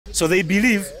So they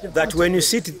believe that when you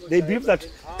sit, they believe that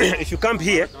if you camp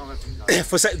here,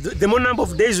 for the more number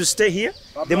of days you stay here,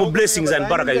 the more blessings and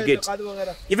barakah you get.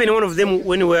 Even one of them,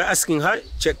 when we were asking her,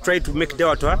 tried to make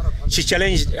dawah to her, she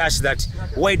challenged us that,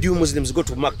 why do you Muslims go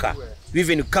to Makkah? You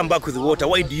even come back with water,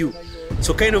 why do you?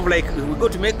 So kind of like, we go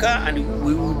to Mecca and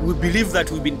we believe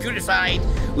that we've been purified,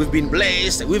 we've been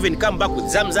blessed, we even come back with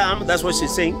Zamzam, that's what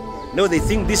she's saying. No, they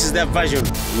think this is their version.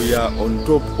 We are on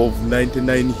top of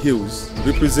 99 hills,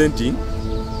 representing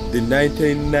the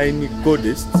 99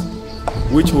 goddesses,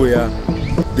 which were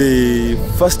the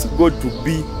first god to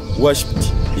be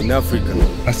worshipped in Africa.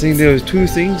 I think there were two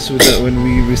things when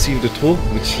we received the talk,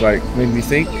 which like made me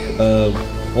think.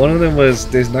 One of them was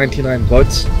there's 99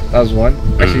 gods. That was one.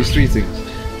 Actually, it's three things.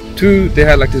 Two, they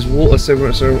had like this water,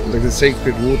 like the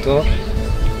sacred water.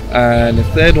 And the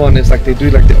third one is like they do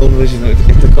like their own version of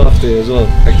itikaf there as well.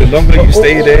 Like the longer you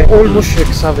stay there. All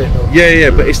mushriks have it though. Yeah,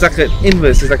 but it's like an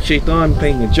inverse. It's like shaitan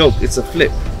playing a joke. It's a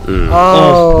flip.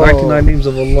 Oh. 99 names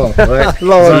of Allah, right?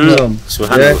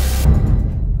 Subhanallah.